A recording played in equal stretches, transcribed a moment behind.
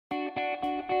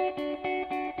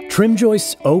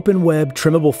TrimJoist's open web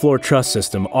trimmable floor truss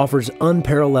system offers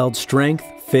unparalleled strength,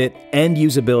 fit, and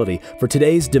usability for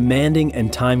today's demanding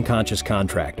and time-conscious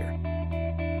contractor.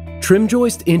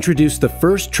 TrimJoist introduced the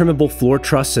first trimmable floor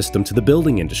truss system to the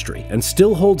building industry and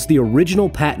still holds the original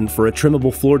patent for a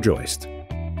trimmable floor joist.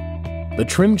 The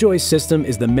TrimJoist system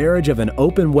is the marriage of an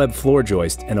open web floor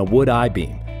joist and a wood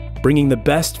I-beam, bringing the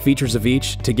best features of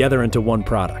each together into one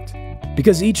product.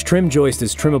 Because each trim joist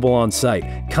is trimmable on site,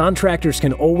 contractors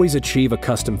can always achieve a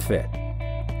custom fit.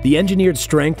 The engineered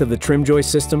strength of the TrimJoist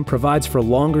system provides for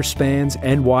longer spans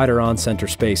and wider on-center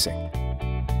spacing.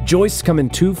 Joists come in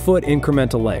 2-foot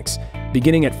incremental lengths,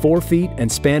 beginning at 4 feet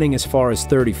and spanning as far as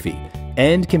 30 feet,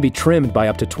 and can be trimmed by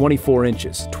up to 24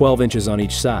 inches, 12 inches on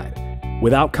each side,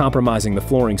 without compromising the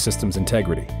flooring system's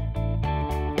integrity.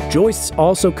 Joists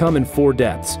also come in 4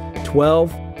 depths,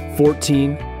 12,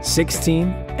 14,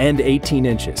 16, and 18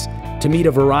 inches, to meet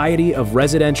a variety of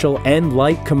residential and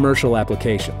light commercial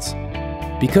applications.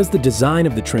 Because the design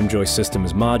of the TrimJoist system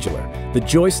is modular, the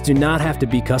joists do not have to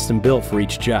be custom built for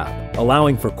each job,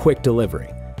 allowing for quick delivery.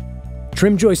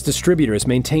 TrimJoist distributors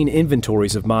maintain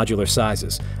inventories of modular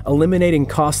sizes, eliminating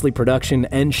costly production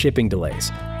and shipping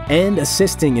delays, and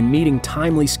assisting in meeting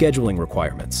timely scheduling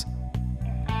requirements.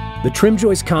 The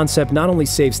TrimJoist concept not only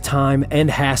saves time and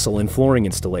hassle in flooring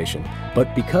installation,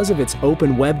 but because of its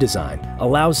open web design,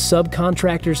 allows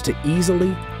subcontractors to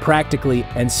easily, practically,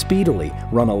 and speedily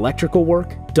run electrical work,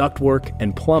 ductwork,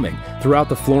 and plumbing throughout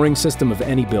the flooring system of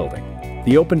any building.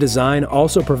 The open design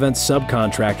also prevents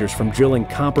subcontractors from drilling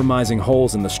compromising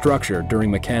holes in the structure during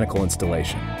mechanical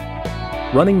installation.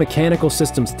 Running mechanical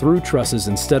systems through trusses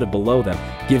instead of below them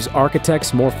gives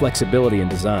architects more flexibility in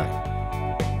design.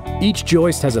 Each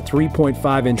joist has a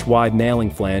 3.5-inch wide nailing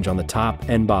flange on the top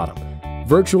and bottom,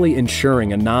 virtually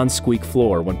ensuring a non-squeak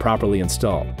floor when properly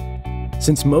installed.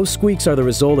 Since most squeaks are the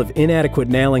result of inadequate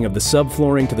nailing of the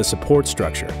subflooring to the support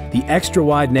structure, the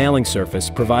extra-wide nailing surface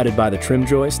provided by the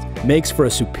TrimJoist makes for a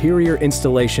superior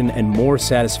installation and more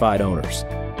satisfied owners.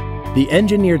 The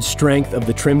engineered strength of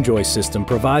the TrimJoist system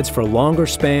provides for longer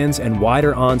spans and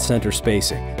wider on-center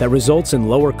spacing that results in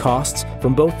lower costs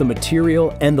from both the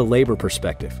material and the labor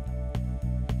perspective.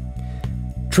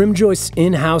 TrimJoist's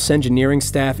in-house engineering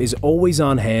staff is always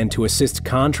on hand to assist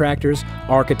contractors,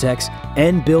 architects,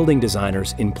 and building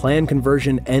designers in plan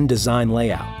conversion and design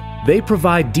layout. They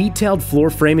provide detailed floor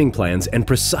framing plans and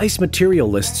precise material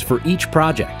lists for each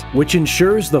project, which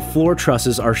ensures the floor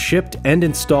trusses are shipped and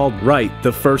installed right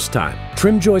the first time.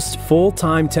 TrimJoist's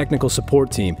full-time technical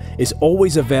support team is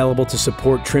always available to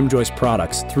support TrimJoist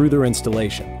products through their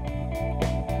installation.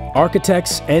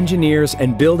 Architects, engineers,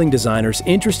 and building designers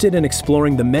interested in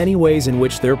exploring the many ways in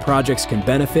which their projects can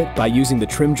benefit by using the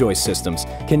TrimJoist systems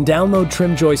can download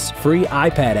TrimJoist's free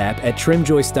iPad app at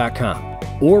trimjoist.com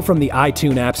or from the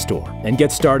iTunes App Store and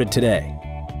get started today.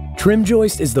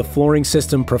 TrimJoist is the flooring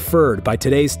system preferred by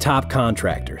today's top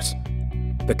contractors.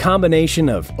 The combination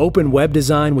of open web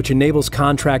design, which enables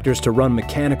contractors to run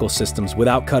mechanical systems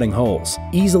without cutting holes,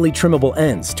 easily trimmable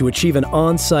ends to achieve an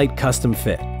on-site custom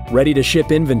fit,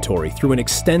 ready-to-ship inventory through an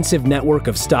extensive network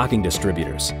of stocking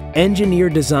distributors,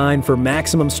 engineered design for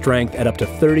maximum strength at up to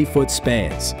 30-foot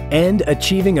spans, and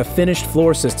achieving a finished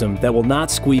floor system that will not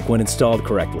squeak when installed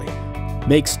correctly,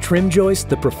 makes TrimJoist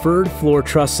the preferred floor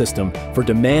truss system for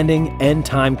demanding and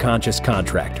time-conscious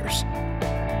contractors.